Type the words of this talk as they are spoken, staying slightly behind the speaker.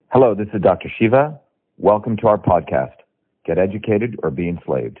Hello, this is Dr. Shiva. Welcome to our podcast, Get Educated or Be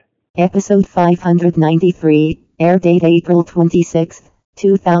Enslaved. Episode 593, air date April 26th,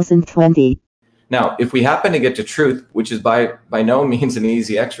 2020. Now, if we happen to get to truth, which is by no means an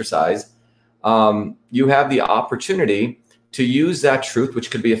easy exercise, you have the opportunity to use that truth,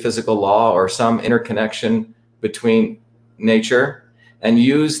 which could be a physical law or some interconnection between nature, and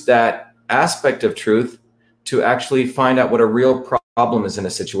use that aspect of truth to actually find out what a real problem is in a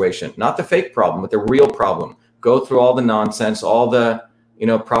situation. Not the fake problem, but the real problem. Go through all the nonsense, all the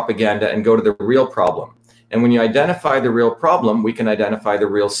propaganda, and go to the real problem. And when you identify the real problem, we can identify the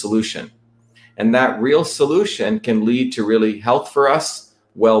real solution. And that real solution can lead to really health for us,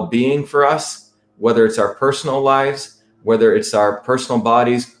 well-being for us, whether it's our personal lives, whether it's our personal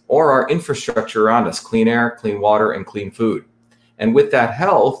bodies, or our infrastructure around us, clean air, clean water, and clean food. And with that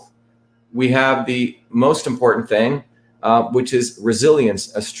health, we have the most important thing, which is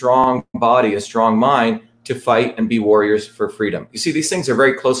resilience, a strong body, a strong mind to fight and be warriors for freedom. You see, these things are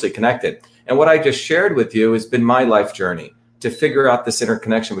very closely connected. And what I just shared with you has been my life journey to figure out this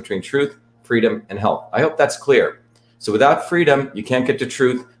interconnection between truth, freedom, and health. I hope that's clear. So without freedom, you can't get to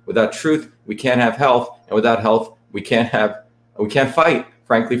truth. Without truth, we can't have health. And without health, we can't fight,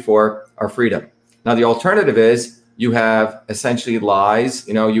 frankly, for our freedom. Now, the alternative is you have essentially lies,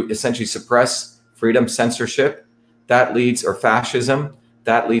 you essentially suppress freedom, censorship, that leads, or fascism,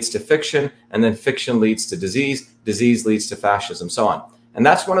 that leads to fiction, and then fiction leads to disease leads to fascism, so on. And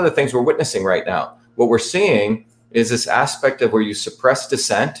that's one of the things we're witnessing right now. What we're seeing is this aspect of where you suppress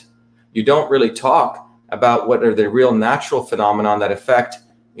dissent. You don't really talk about what are the real natural phenomenon that affect,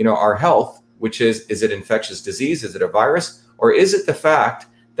 our health, which is it infectious disease? Is it a virus? Or is it the fact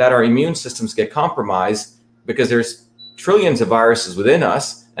that our immune systems get compromised because there's trillions of viruses within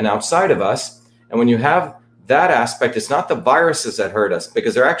us and outside of us? And when you have that aspect, it's not the viruses that hurt us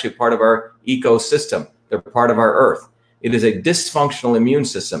because they're actually part of our ecosystem. They're part of our earth. It is a dysfunctional immune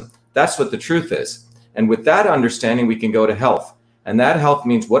system. That's what the truth is. And with that understanding, we can go to health. And that health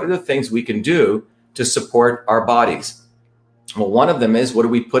means what are the things we can do to support our bodies? Well, one of them is what do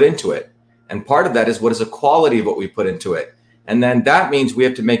we put into it? And part of that is what is the quality of what we put into it? And then that means we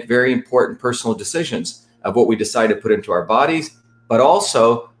have to make very important personal decisions of what we decide to put into our bodies, but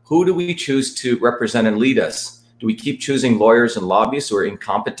also who do we choose to represent and lead us? Do we keep choosing lawyers and lobbyists who are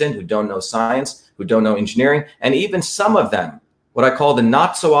incompetent, who don't know science, who don't know engineering, and even some of them, what I call the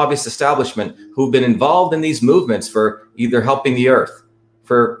not so obvious establishment, who've been involved in these movements for either helping the earth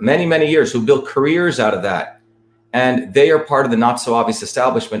for many, many years, who built careers out of that. And they are part of the not so obvious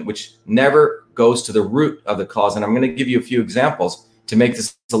establishment, which never goes to the root of the cause. And I'm going to give you a few examples to make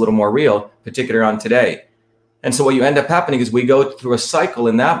this a little more real, particularly on today. And so what you end up happening is we go through a cycle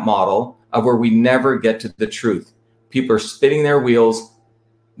in that model of where we never get to the truth. People are spinning their wheels.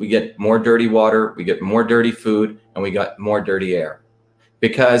 We get more dirty water, we get more dirty food, and we got more dirty air.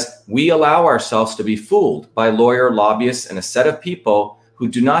 Because we allow ourselves to be fooled by lawyer, lobbyists, and a set of people who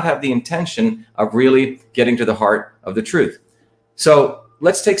do not have the intention of really getting to the heart of the truth. So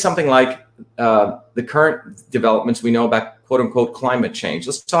let's take something like the current developments we know about quote unquote climate change.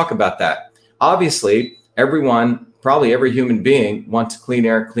 Let's talk about that. Obviously, everyone, probably every human being wants clean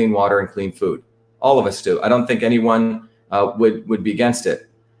air, clean water, and clean food. All of us do. I don't think anyone would be against it.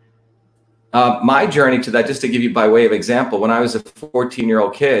 My journey to that, just to give you by way of example, when I was a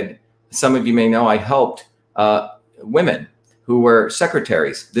 14-year-old kid, some of you may know I helped women who were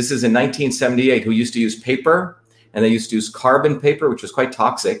secretaries. This is in 1978, who used to use paper, and they used to use carbon paper, which was quite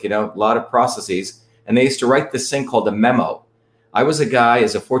toxic, a lot of processes. And they used to write this thing called a memo. I was a guy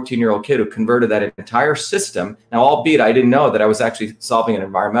as a 14-year-old kid who converted that entire system. Now, albeit I didn't know that I was actually solving an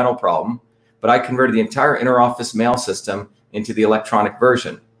environmental problem, but I converted the entire interoffice mail system into the electronic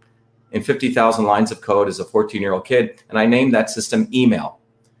version in 50,000 lines of code as a 14-year-old kid. And I named that system email.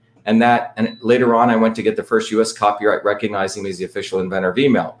 And later on, I went to get the first US copyright recognizing me as the official inventor of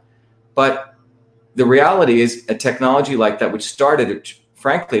email. But the reality is a technology like that, which started,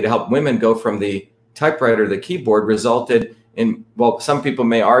 frankly, to help women go from the typewriter to the keyboard, resulted in, well, some people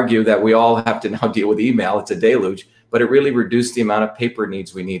may argue that we all have to now deal with email. It's a deluge, but it really reduced the amount of paper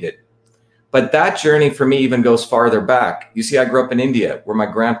needs we needed. But that journey for me even goes farther back. You see, I grew up in India where my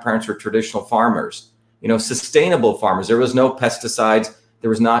grandparents were traditional farmers, sustainable farmers. There was no pesticides. There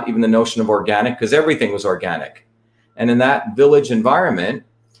was not even the notion of organic because everything was organic. And in that village environment,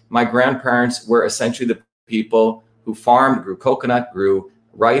 my grandparents were essentially the people who farmed, grew coconut, grew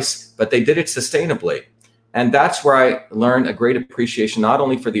rice, but they did it sustainably. And that's where I learned a great appreciation, not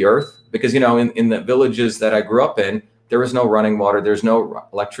only for the earth, because, in the villages that I grew up in, there was no running water, there's no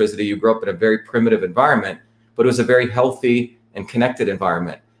electricity. You grew up in a very primitive environment, but it was a very healthy and connected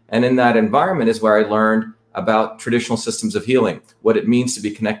environment. And in that environment is where I learned about traditional systems of healing, what it means to be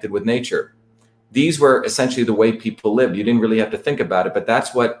connected with nature. These were essentially the way people lived. You didn't really have to think about it, but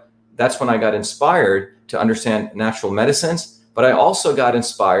that's when I got inspired to understand natural medicines. But I also got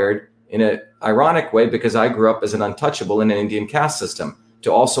inspired in an ironic way because I grew up as an untouchable in an Indian caste system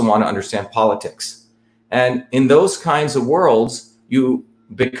to also want to understand politics. And in those kinds of worlds,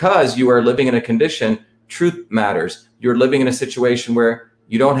 because you are living in a condition, truth matters. You're living in a situation where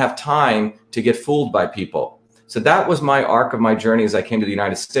you don't have time to get fooled by people. So that was my arc of my journey as I came to the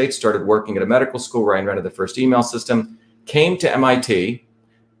United States, started working at a medical school where I invented the first email system, came to MIT,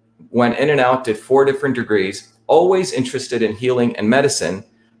 went in and out, did 4 different degrees, always interested in healing and medicine.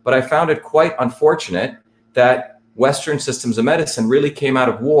 But I found it quite unfortunate that Western systems of medicine really came out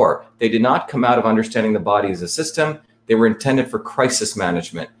of war. They did not come out of understanding the body as a system. They were intended for crisis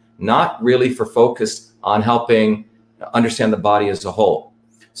management, not really for focused on helping understand the body as a whole.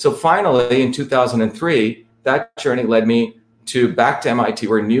 So finally, in 2003, that journey led me back to MIT,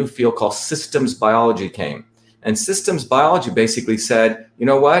 where a new field called systems biology came. And systems biology basically said, you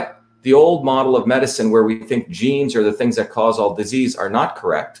know what? The old model of medicine where we think genes are the things that cause all disease are not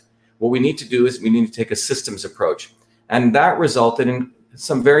correct. What we need to do is we need to take a systems approach. And that resulted in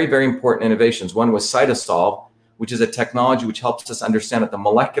some very, very important innovations. One was CytoSolve, which is a technology which helps us understand at the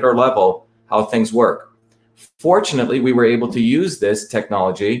molecular level how things work. Fortunately, we were able to use this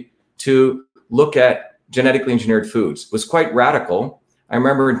technology to look at genetically engineered foods. It was quite radical. I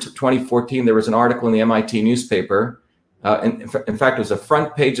remember in 2014, there was an article in the MIT newspaper. In fact, it was a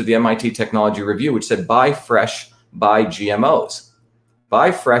front page of the MIT Technology Review, which said, "Buy fresh, buy GMOs."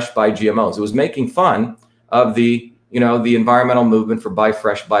 Buy fresh, buy GMOs. It was making fun of the environmental movement for buy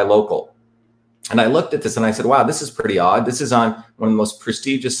fresh, buy local. And I looked at this and I said, wow, this is pretty odd. This is on one of the most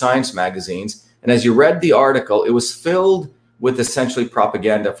prestigious science magazines. And as you read the article, it was filled with essentially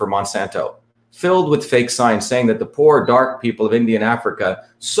propaganda for Monsanto, filled with fake science saying that the poor, dark people of India and Africa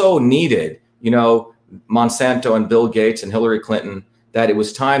so needed, Monsanto and Bill Gates and Hillary Clinton, that it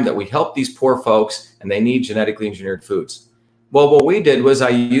was time that we help these poor folks and they need genetically engineered foods. Well, what we did was I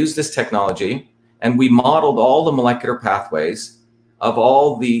used this technology and we modeled all the molecular pathways of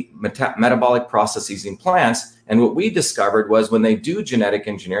all the metabolic processes in plants. And what we discovered was when they do genetic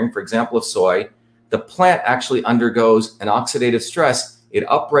engineering, for example, of soy, the plant actually undergoes an oxidative stress. It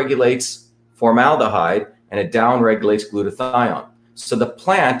upregulates formaldehyde and it downregulates glutathione. So the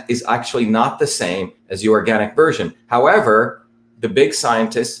plant is actually not the same as the organic version. However, the big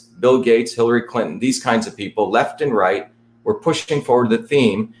scientists, Bill Gates, Hillary Clinton, these kinds of people, left and right, were pushing forward the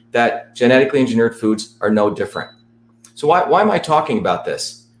theme that genetically engineered foods are no different. So why am I talking about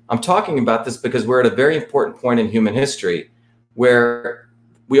this? I'm talking about this because we're at a very important point in human history where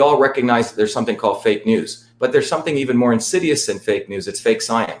we all recognize that there's something called fake news, but there's something even more insidious than fake news. It's fake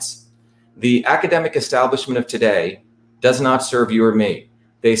science. The academic establishment of today does not serve you or me.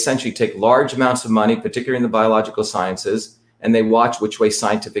 They essentially take large amounts of money, particularly in the biological sciences, and they watch which way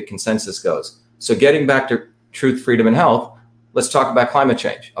scientific consensus goes. So getting back to truth, freedom, and health, let's talk about climate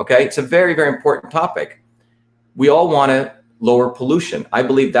change, okay? It's a very, very important topic. We all want to lower pollution. I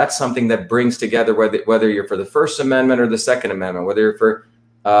believe that's something that brings together, whether you're for the First Amendment or the Second Amendment, whether you're for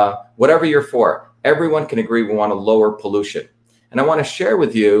whatever you're for, everyone can agree we want to lower pollution. And I want to share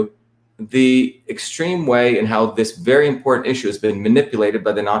with you the extreme way in how this very important issue has been manipulated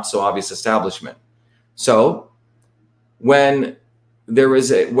by the not so obvious establishment. So when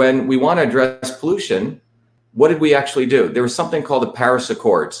we want to address pollution, what did we actually do? There was something called the Paris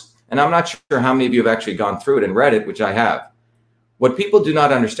Accords. And I'm not sure how many of you have actually gone through it and read it, which I have. What people do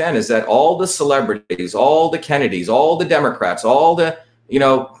not understand is that all the celebrities, all the Kennedys, all the Democrats, all the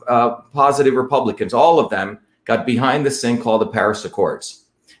positive Republicans, all of them got behind this thing called the Paris Accords.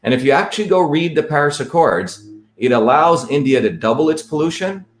 And if you actually go read the Paris Accords, it allows India to double its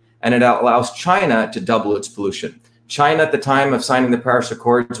pollution and it allows China to double its pollution. China at the time of signing the Paris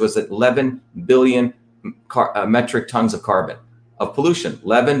Accords was at 11 billion metric tons of carbon, of pollution,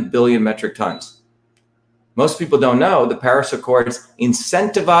 11 billion metric tons. Most people don't know the Paris Accords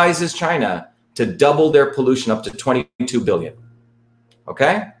incentivizes China to double their pollution up to 22 billion.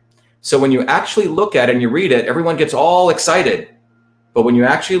 Okay? So when you actually look at it and you read it, everyone gets all excited. But when you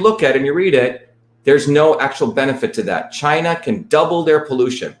actually look at it and you read it, there's no actual benefit to that. China can double their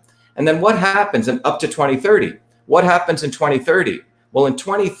pollution. And then what happens up to 2030? What happens in 2030? Well, in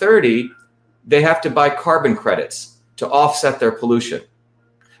 2030, they have to buy carbon credits to offset their pollution.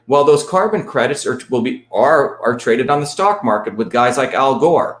 Well, those carbon credits are traded on the stock market with guys like Al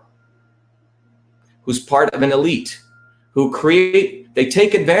Gore, who's part of an elite, they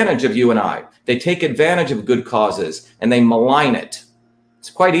take advantage of you and I. They take advantage of good causes and they malign it. It's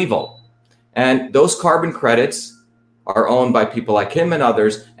quite evil. And those carbon credits are owned by people like him and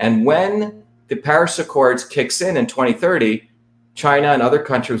others. And when the Paris Accords kicks in 2030, China and other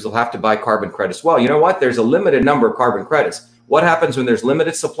countries will have to buy carbon credits. Well, you know what? There's a limited number of carbon credits. What happens when there's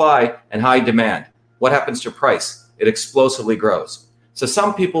limited supply and high demand? What happens to price? It explosively grows. So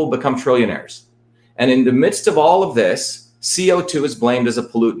some people become trillionaires. And in the midst of all of this, CO2 is blamed as a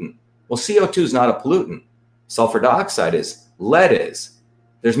pollutant. Well, CO2 is not a pollutant. Sulfur dioxide is. Lead is.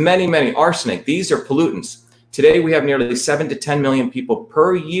 There's many, arsenic. These are pollutants. Today, we have nearly 7 to 10 million people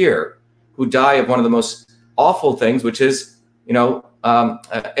per year who die of one of the most awful things, which is, air,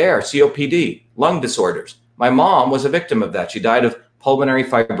 COPD, lung disorders. My mom was a victim of that. She died of pulmonary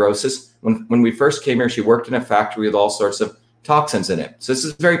fibrosis. When we first came here, she worked in a factory with all sorts of toxins in it. So this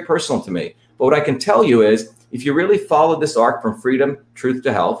is very personal to me. But what I can tell you is, if you really follow this arc from freedom, truth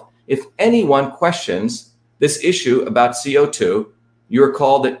to health, if anyone questions this issue about CO2, you're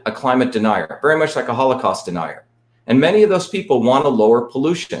called a climate denier, very much like a Holocaust denier. And many of those people want to lower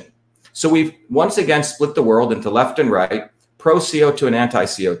pollution. So we've once again split the world into left and right, pro CO2 and anti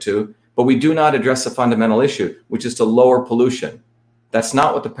CO2, but we do not address the fundamental issue, which is to lower pollution. That's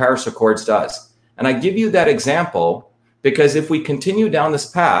not what the Paris Accords does. And I give you that example because if we continue down this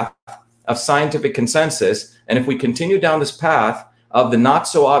path of scientific consensus, and if we continue down this path of the not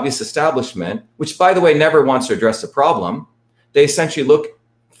so obvious establishment, which by the way, never wants to address the problem, they essentially look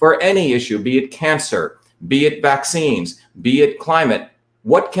for any issue, be it cancer, be it vaccines, be it climate.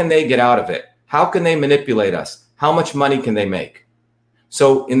 What can they get out of it? How can they manipulate us? How much money can they make?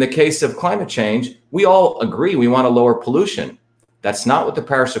 So in the case of climate change, we all agree we want to lower pollution. That's not what the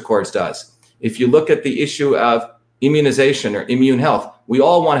Paris Accords does. If you look at the issue of immunization or immune health, we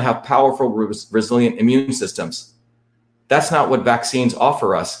all want to have powerful, resilient immune systems. That's not what vaccines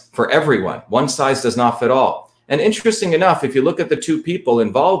offer us for everyone. One size does not fit all. And interesting enough, if you look at the two people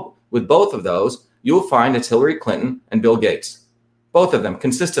involved with both of those, you'll find it's Hillary Clinton and Bill Gates. Both of them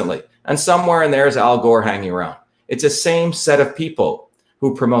consistently. And somewhere in there is Al Gore hanging around. It's the same set of people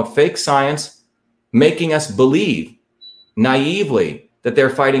who promote fake science, making us believe naively that they're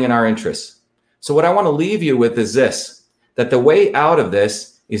fighting in our interests. So what I want to leave you with is this, that the way out of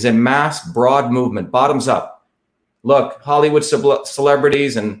this is a mass, broad movement, bottoms up. Look, Hollywood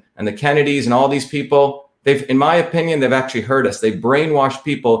celebrities and the Kennedys and all these people, in my opinion, they've actually hurt us. They've brainwashed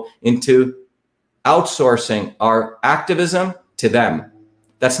people into outsourcing our activism to them.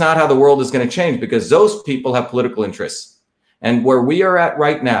 That's not how the world is going to change because those people have political interests. And where we are at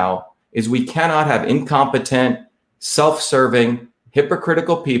right now is we cannot have incompetent, self-serving,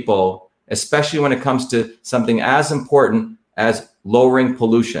 hypocritical people, especially when it comes to something as important as lowering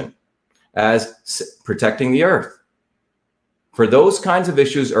pollution, as protecting the earth. For those kinds of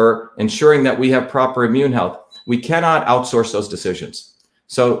issues or ensuring that we have proper immune health, we cannot outsource those decisions.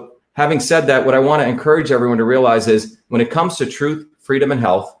 So having said that, what I want to encourage everyone to realize is when it comes to truth, freedom, and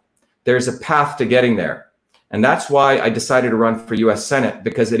health, there's a path to getting there. And that's why I decided to run for US Senate,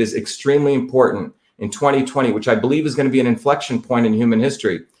 because it is extremely important in 2020, which I believe is going to be an inflection point in human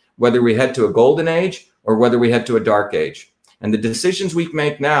history, whether we head to a golden age or whether we head to a dark age. And the decisions we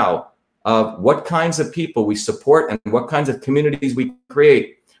make now of what kinds of people we support and what kinds of communities we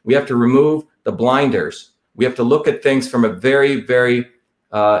create, we have to remove the blinders. We have to look at things from a very, very,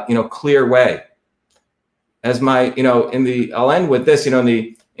 clear way. As I'll end with this, in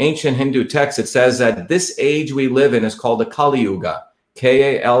the ancient Hindu text, it says that this age we live in is called the Kali Yuga,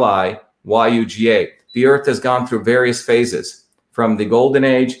 Kaliyuga. The earth has gone through various phases from the golden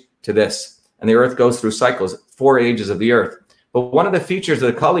age to this, and the earth goes through cycles, 4 ages of the earth. But one of the features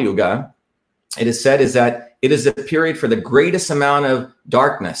of the Kali Yuga, it is said, is that it is a period for the greatest amount of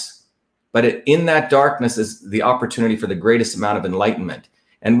darkness. But in that darkness is the opportunity for the greatest amount of enlightenment.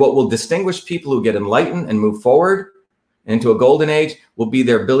 And what will distinguish people who get enlightened and move forward into a golden age will be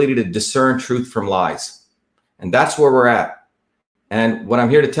their ability to discern truth from lies. And that's where we're at. And what I'm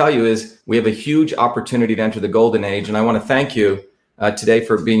here to tell you is we have a huge opportunity to enter the golden age. And I want to thank you today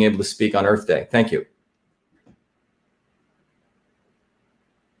for being able to speak on Earth Day. Thank you.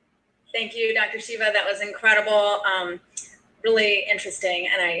 Thank you, Dr. Shiva. That was incredible, really interesting,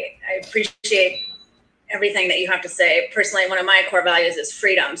 and I appreciate everything that you have to say. Personally, one of my core values is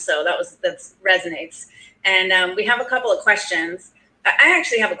freedom, so that resonates. And we have a couple of questions. I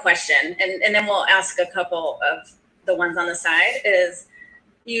actually have a question, and then we'll ask a couple of the ones on the side. Is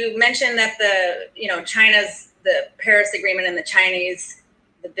you mentioned that China's the Paris Agreement and the Chinese,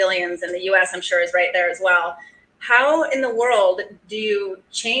 the billions, and the U.S. I'm sure is right there as well. How in the world do you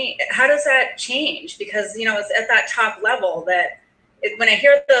change? How does that change? Because, it's at that top level that when I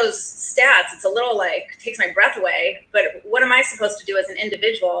hear those stats, it's a little like takes my breath away. But what am I supposed to do as an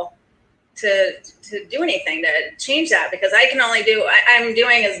individual to do anything to change that? Because I can only do, I'm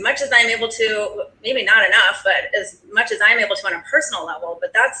doing as much as I'm able to, maybe not enough, but as much as I'm able to on a personal level.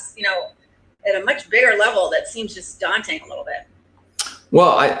 But that's, you know, at a much bigger level, that seems just daunting a little bit.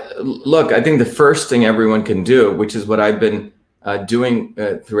 Well, I think the first thing everyone can do, which is what I've been doing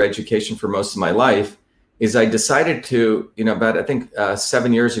through education for most of my life, is I decided to, you know, about I think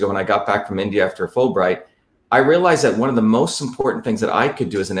 7 years ago when I got back from India after Fulbright, I realized that one of the most important things that I could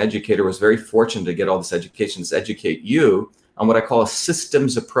do as an educator, was very fortunate to get all this education, is educate you on what I call a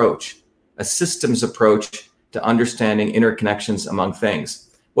systems approach to understanding interconnections among things.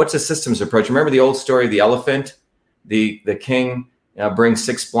 What's a systems approach? Remember the old story of the elephant? The king brings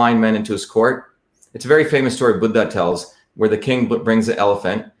 6 blind men into his court. It's a very famous story Buddha tells, where the king brings the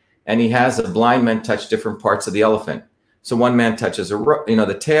elephant and he has the blind men touch different parts of the elephant. So one man touches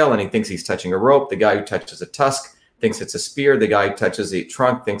the tail and he thinks he's touching a rope. The guy who touches a tusk thinks it's a spear. The guy who touches the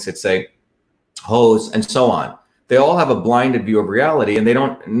trunk thinks it's a hose, and so on. They all have a blinded view of reality, and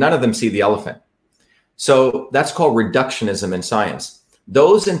none of them see the elephant. So that's called reductionism in science.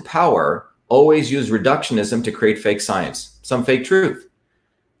 Those in power always use reductionism to create fake science, some fake truth.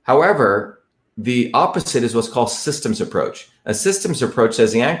 However, the opposite is what's called systems approach. A systems approach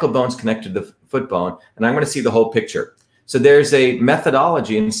says the ankle bone's connected to the foot bone, and I'm going to see the whole picture. So there's a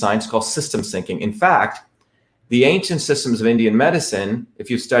methodology in science called systems thinking. In fact, the ancient systems of Indian medicine,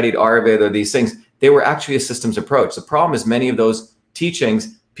 if you've studied Ayurveda or these things, they were actually a systems approach. The problem is many of those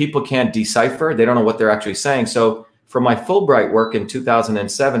teachings, people can't decipher. They don't know what they're actually saying. So for my Fulbright work in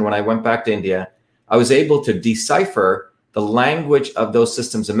 2007, when I went back to India, I was able to decipher the language of those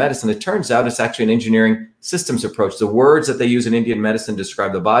systems of medicine. It turns out it's actually an engineering systems approach. The words that they use in Indian medicine to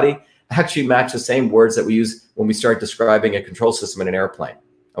describe the body actually match the same words that we use when we start describing a control system in an airplane.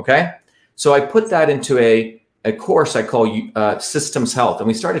 Okay? So I put that into a course I call Systems Health. And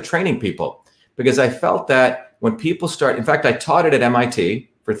we started training people because I felt that when people start, in fact, I taught it at MIT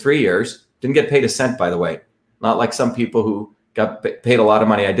for 3 years, didn't get paid a cent, by the way. Not like some people who got paid a lot of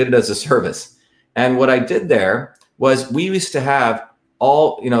money. I did it as a service. And what I did there was we used to have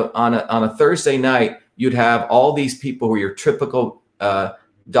all, on a Thursday night, you'd have all these people who were your typical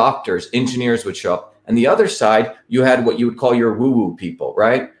doctors, engineers would show up. And the other side, you had what you would call your woo-woo people,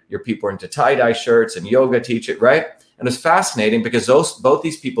 right? Your people are into tie-dye shirts and yoga teach it, right? And it's fascinating because both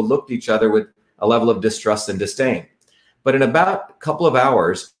these people looked at each other with a level of distrust and disdain. But in about a couple of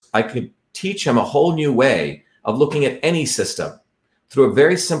hours, I could teach them a whole new way of looking at any system through a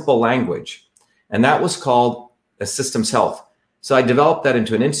very simple language. And that was called a Systems Health. So I developed that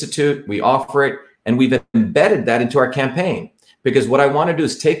into an institute. We offer it, and we've embedded that into our campaign. Because what I want to do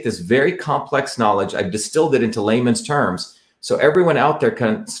is take this very complex knowledge, I've distilled it into layman's terms, so everyone out there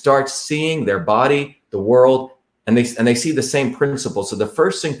can start seeing their body, the world, and they see the same principles. So the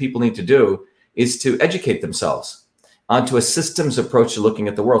first thing people need to do is to educate themselves onto a systems approach to looking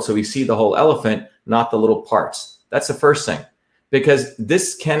at the world. So we see the whole elephant, not the little parts. That's the first thing. Because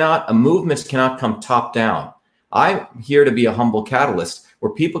movements cannot come top down. I'm here to be a humble catalyst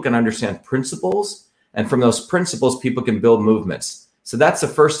where people can understand principles, and from those principles, people can build movements. So that's the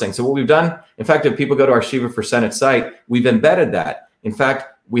first thing. So what we've done, in fact, if people go to our Shiva for Senate site, we've embedded that. In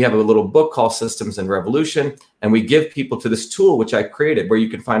fact, we have a little book called Systems and Revolution, and we give people to this tool, which I created, where you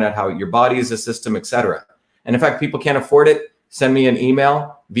can find out how your body is a system, etc. And in fact, people can't afford it, send me an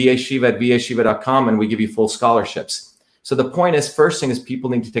email, vashiva@vashiva.com, and we give you full scholarships. So the point is, first thing is people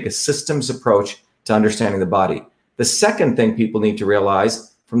need to take a systems approach to understanding the body. The second thing people need to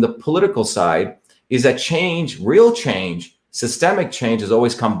realize from the political side is that change, real change, systemic change has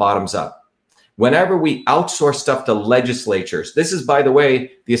always come bottoms up. Whenever we outsource stuff to legislatures, this is, by the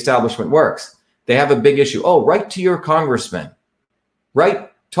way, the establishment works. They have a big issue. Oh, write to your congressman,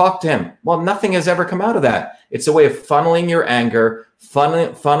 right? Talk to him. Well, nothing has ever come out of that. It's a way of funneling your anger,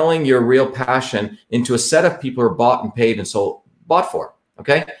 funneling your real passion into a set of people who are bought and paid and bought for,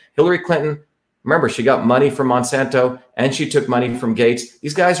 okay? Hillary Clinton, remember, she got money from Monsanto and she took money from Gates.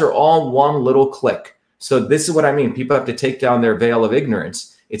 These guys are all one little clique. So this is what I mean. People have to take down their veil of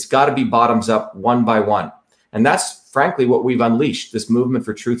ignorance. It's got to be bottoms up, one by one. And that's frankly what we've unleashed, this movement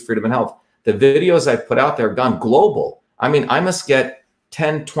for truth, freedom, and health. The videos I've put out there have gone global. I mean, I must get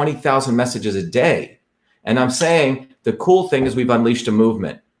 10, 20,000 messages a day. And I'm saying the cool thing is we've unleashed a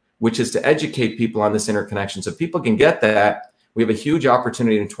movement, which is to educate people on this interconnection. So if people can get that, we have a huge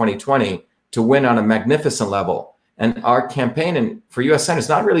opportunity in 2020 to win on a magnificent level. And our campaign for U.S. Senate is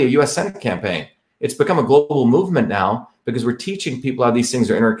not really a U.S. Senate campaign. It's become a global movement now because we're teaching people how these things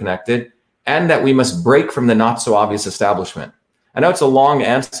are interconnected and that we must break from the not so obvious establishment. I know it's a long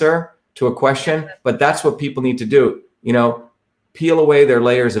answer to a question, but that's what people need to do. Peel away their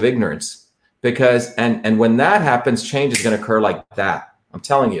layers of ignorance, because, and when that happens, change is going to occur like that. I'm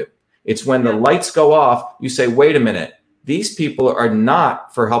telling you, it's when the lights go off, you say, wait a minute, these people are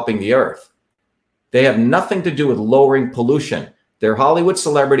not for helping the earth. They have nothing to do with lowering pollution. They're Hollywood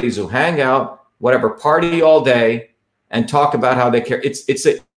celebrities who hang out, whatever, party all day and talk about how they care.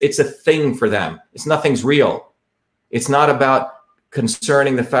 It's a thing for them. Nothing's real. It's not about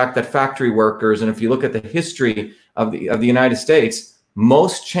concerning the fact that factory workers, and if you look at the history of the United States,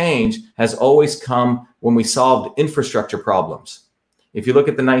 most change has always come when we solved infrastructure problems. If you look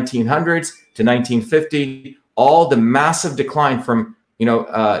at the 1900s to 1950, all the massive decline from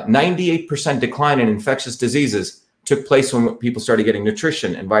 98% decline in infectious diseases took place when people started getting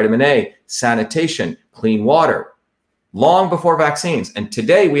nutrition and vitamin A, sanitation, clean water, long before vaccines. And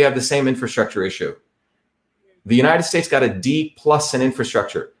today we have the same infrastructure issue. The United States got a D+ in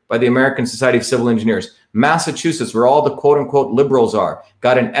infrastructure by the American Society of Civil Engineers. Massachusetts, where all the quote unquote liberals are,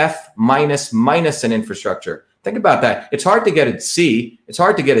 got an F- in infrastructure. Think about that. It's hard to get a C. It's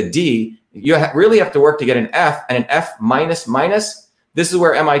hard to get a D. You really have to work to get an F, and an F-. This is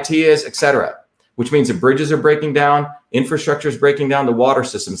where MIT is, etc. Which means the bridges are breaking down, infrastructure is breaking down, the water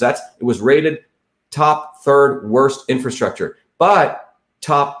systems. It was rated top third worst infrastructure, but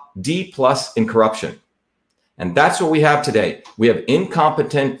top D+ in corruption. And that's what we have today. We have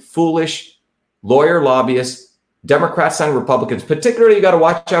incompetent, foolish lawyer lobbyists, Democrats and Republicans. Particularly, you got to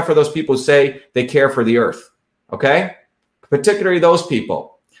watch out for those people who say they care for the earth. Okay? Particularly those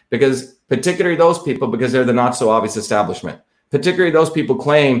people, because they're the not so obvious establishment. Particularly those people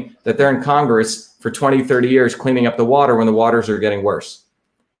claim that they're in Congress for 20, 30 years cleaning up the water when the waters are getting worse.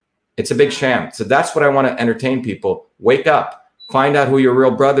 It's a big sham. So that's what I want to entertain people. Wake up. Find out who your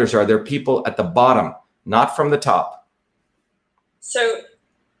real brothers are. They're people at the bottom, not from the top. So,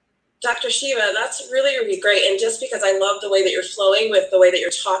 Dr. Shiva, that's really, really great. And just because I love the way that you're flowing with the way that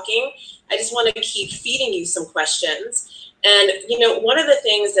you're talking, I just want to keep feeding you some questions. And, one of the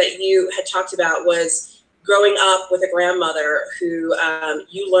things that you had talked about was growing up with a grandmother who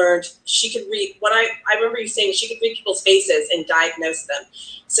you learned she could read. I remember you saying she could read people's faces and diagnose them.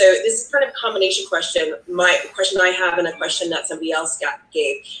 So this is kind of a combination question. My question I have and a question that somebody else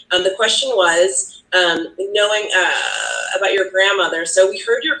gave. The question was knowing about your grandmother. So we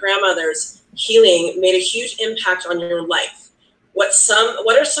heard your grandmother's healing made a huge impact on your life. What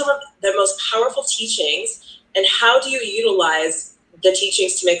are some of the most powerful teachings, and how do you utilize the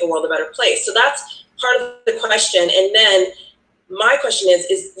teachings to make a world a better place? So that's part of the question. And then my question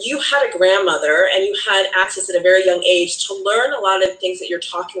is you had a grandmother and you had access at a very young age to learn a lot of the things that you're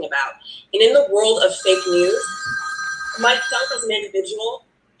talking about. And in the world of fake news, myself as an individual,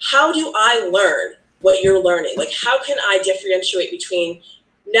 how do I learn what you're learning? Like, how can I differentiate between,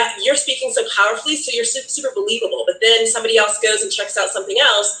 now you're speaking so powerfully, so you're super believable, but then somebody else goes and checks out something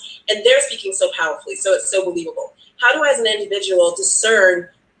else and they're speaking so powerfully, so it's so believable. How do I as an individual discern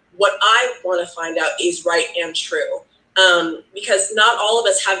what I want to find out is right and true? Because not all of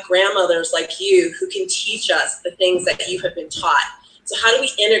us have grandmothers like you who can teach us the things that you have been taught. So how do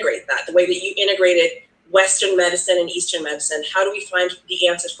we integrate that, the way that you integrated Western medicine and Eastern medicine? How do we find the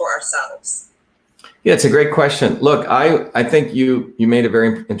answers for ourselves? Yeah, it's a great question. Look, I think you made a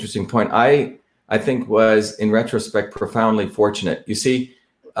very interesting point. I think was, in retrospect, profoundly fortunate. You see,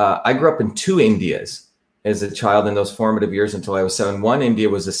 I grew up in two Indias as a child in those formative years until I was 7. One India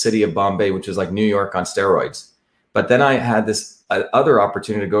was the city of Bombay, which was like New York on steroids. But then I had this other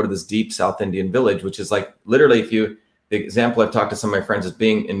opportunity to go to this deep South Indian village, which is like literally, the example I've talked to some of my friends is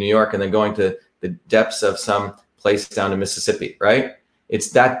being in New York and then going to the depths of some place down in Mississippi, right? It's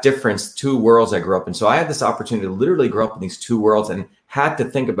that difference, two worlds I grew up in. So I had this opportunity to literally grow up in these two worlds and had to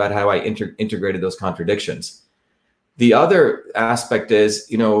think about how I integrated those contradictions. The other aspect is,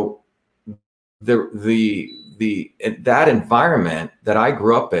 that environment that I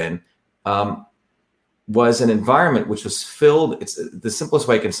grew up in was an environment which was filled, it's the simplest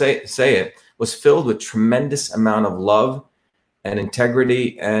way I can say it, was filled with tremendous amount of love and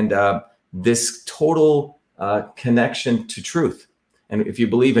integrity and this total connection to truth. And if you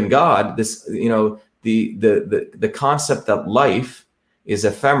believe in God, this, the concept that life is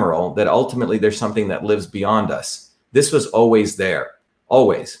ephemeral, that ultimately there's something that lives beyond us. This was always there,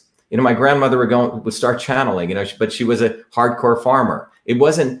 always. My grandmother would start channeling, but she was a hardcore farmer. It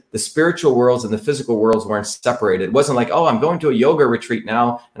wasn't, the spiritual worlds and the physical worlds weren't separated. It wasn't like, oh, I'm going to a yoga retreat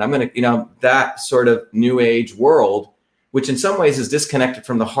now, and I'm going to, that sort of new age world, which in some ways is disconnected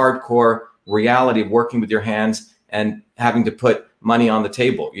from the hardcore reality of working with your hands and having to put money on the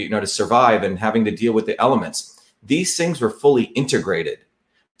table, to survive and having to deal with the elements. these things were fully integrated.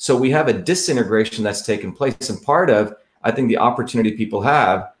 So we have a disintegration that's taken place. And part of, I think, the opportunity people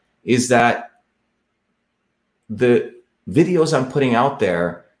have is that the videos I'm putting out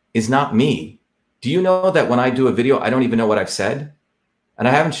there is not me. Do you know that when I do a video, I don't even know what I've said? And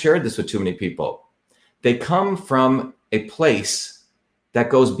I haven't shared this with too many people. They come from a place that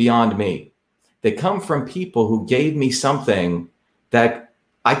goes beyond me. They come from people who gave me something that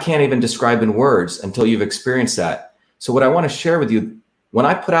I can't even describe in words until you've experienced that. So what I want to share with you, when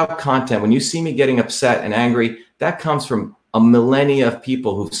I put out content, when you see me getting upset and angry, that comes from a millennia of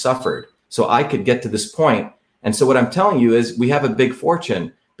people who've suffered. So I could get to this point. And so what I'm telling you is we have a big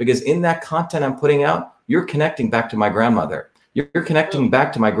fortune, because in that content I'm putting out, you're connecting back to my grandmother. You're connecting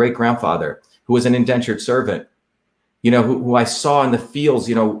back to my great grandfather, who was an indentured servant, you know, who I saw in the fields,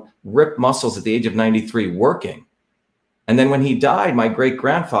 you know, rip muscles at the age of 93 working. And then when he died, my great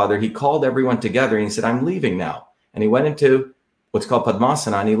grandfather, he called everyone together and he said, I'm leaving now. And he went into what's called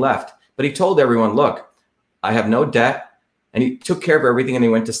Padmasana and he left. But he told everyone, look, I have no debt. And he took care of everything and he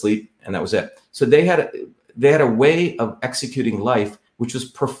went to sleep and that was it. So they had a way of executing life which was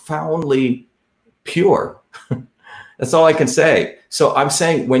profoundly pure. That's all I can say. So I'm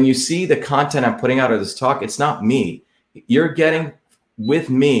saying when you see the content I'm putting out of this talk, it's not me. You're getting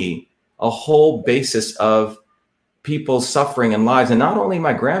with me a whole basis of people's suffering and lives, and not only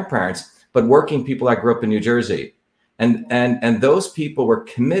my grandparents, but working people that grew up in New Jersey. And those people were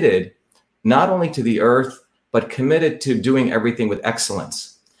committed not only to the earth, but committed to doing everything with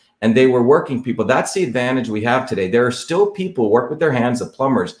excellence. And they were working people. That's the advantage we have today. There are still people who work with their hands, the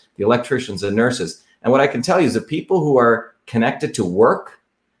plumbers, the electricians, the nurses. And what I can tell you is the people who are connected to work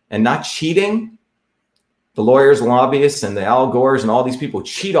and not cheating, the lawyers, lobbyists, and the Al Gores and all these people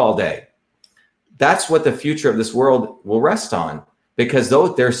cheat all day. That's what the future of this world will rest on, because though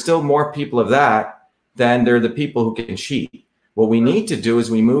there's still more people of that than there are the people who can cheat. What we need to do is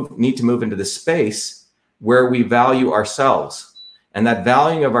need to move into the space where we value ourselves. And that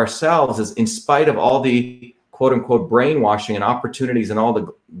valuing of ourselves is in spite of all the quote unquote brainwashing and opportunities and all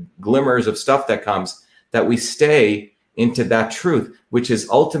the glimmers of stuff that comes, that we stay into that truth, which is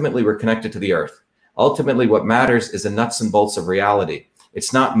ultimately we're connected to the earth. Ultimately, what matters is the nuts and bolts of reality.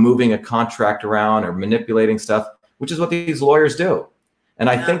 It's not moving a contract around or manipulating stuff, which is what these lawyers do. And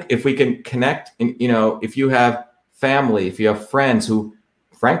I think if we can connect, you know, if you have family, if you have friends who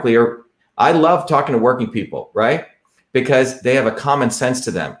frankly I love talking to working people, right? Because they have a common sense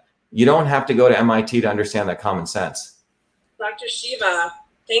to them. You don't have to go to MIT to understand that common sense. Dr. Shiva,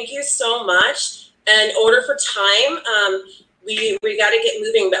 thank you so much. And in order for time, we got to get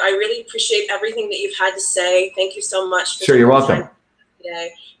moving, but I really appreciate everything that you've had to say. Thank you so much. Sure, you're welcome.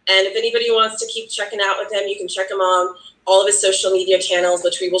 Today. And if anybody wants to keep checking out with him, you can check him on all of his social media channels,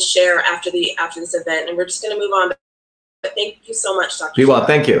 which we will share after this event. And we're just going to move on. But thank you so much, Dr. Be well.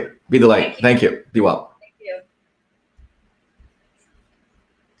 Thank you. Be the light. Thank you. Be well.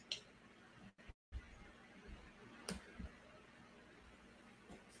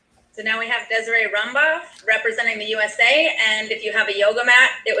 So now we have Desiree Rumba representing the USA. And if you have a yoga mat,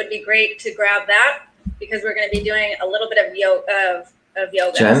 it would be great to grab that, because we're going to be doing a little bit of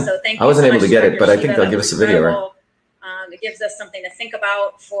yoga. Jen, so thank you. I wasn't so able to get it, but I think they'll give us a video, right? It gives us something to think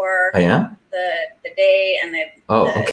about for I am? the day and the okay.